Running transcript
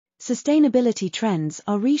Sustainability trends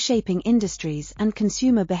are reshaping industries and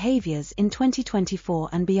consumer behaviors in 2024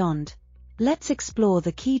 and beyond. Let's explore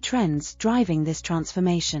the key trends driving this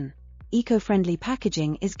transformation. Eco-friendly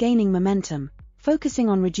packaging is gaining momentum, focusing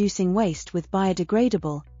on reducing waste with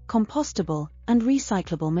biodegradable, compostable, and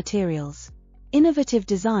recyclable materials. Innovative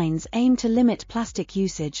designs aim to limit plastic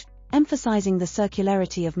usage, emphasizing the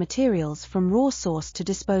circularity of materials from raw source to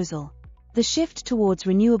disposal. The shift towards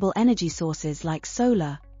renewable energy sources like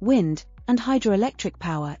solar, wind, and hydroelectric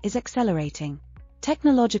power is accelerating.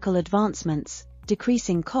 Technological advancements,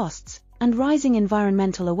 decreasing costs, and rising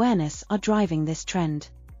environmental awareness are driving this trend.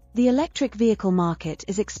 The electric vehicle market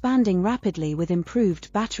is expanding rapidly with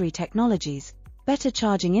improved battery technologies, better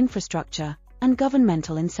charging infrastructure, and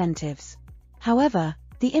governmental incentives. However,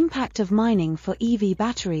 the impact of mining for EV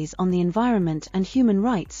batteries on the environment and human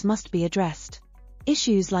rights must be addressed.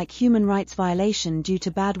 Issues like human rights violation due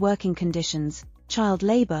to bad working conditions, child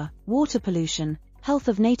labor, water pollution, health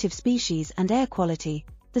of native species and air quality,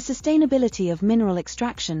 the sustainability of mineral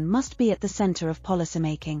extraction must be at the center of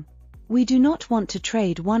policymaking. We do not want to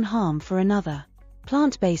trade one harm for another.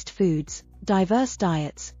 Plant-based foods, diverse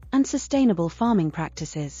diets, and sustainable farming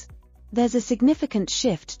practices. There's a significant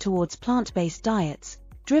shift towards plant-based diets,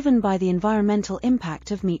 driven by the environmental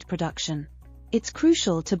impact of meat production. It's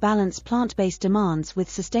crucial to balance plant-based demands with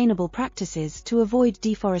sustainable practices to avoid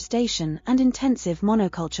deforestation and intensive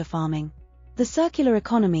monoculture farming. The circular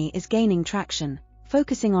economy is gaining traction,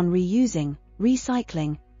 focusing on reusing,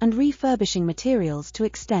 recycling, and refurbishing materials to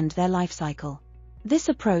extend their life cycle. This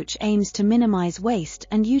approach aims to minimize waste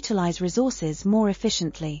and utilize resources more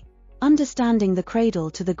efficiently. Understanding the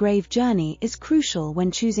cradle-to-the-grave journey is crucial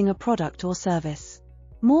when choosing a product or service.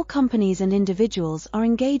 More companies and individuals are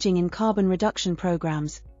engaging in carbon reduction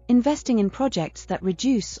programs, investing in projects that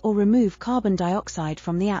reduce or remove carbon dioxide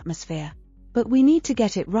from the atmosphere. But we need to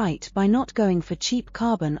get it right by not going for cheap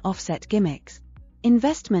carbon offset gimmicks.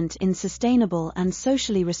 Investment in sustainable and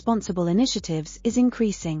socially responsible initiatives is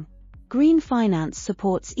increasing. Green finance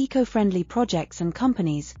supports eco-friendly projects and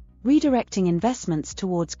companies, redirecting investments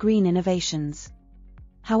towards green innovations.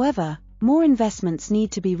 However, more investments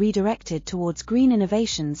need to be redirected towards green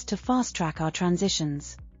innovations to fast-track our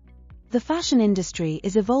transitions. The fashion industry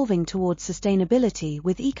is evolving towards sustainability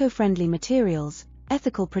with eco-friendly materials,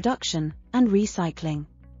 ethical production, and recycling.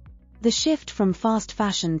 The shift from fast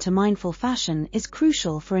fashion to mindful fashion is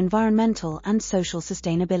crucial for environmental and social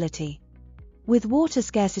sustainability. With water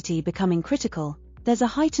scarcity becoming critical, there's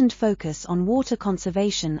a heightened focus on water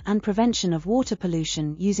conservation and prevention of water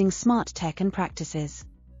pollution using smart tech and practices.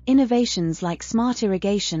 Innovations like smart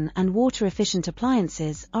irrigation and water-efficient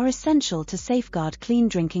appliances are essential to safeguard clean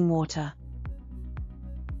drinking water.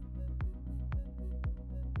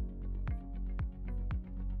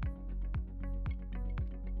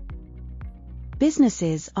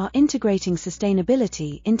 Businesses are integrating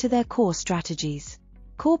sustainability into their core strategies.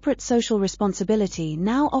 Corporate social responsibility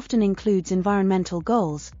now often includes environmental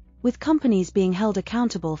goals, with companies being held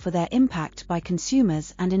accountable for their impact by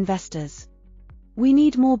consumers and investors. We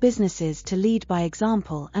need more businesses to lead by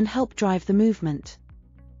example and help drive the movement.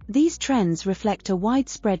 These trends reflect a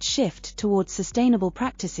widespread shift towards sustainable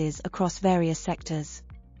practices across various sectors.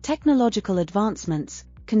 Technological advancements,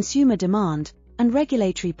 consumer demand, and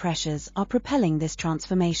regulatory pressures are propelling this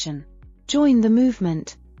transformation. Join the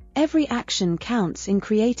movement. Every action counts in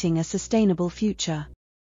creating a sustainable future.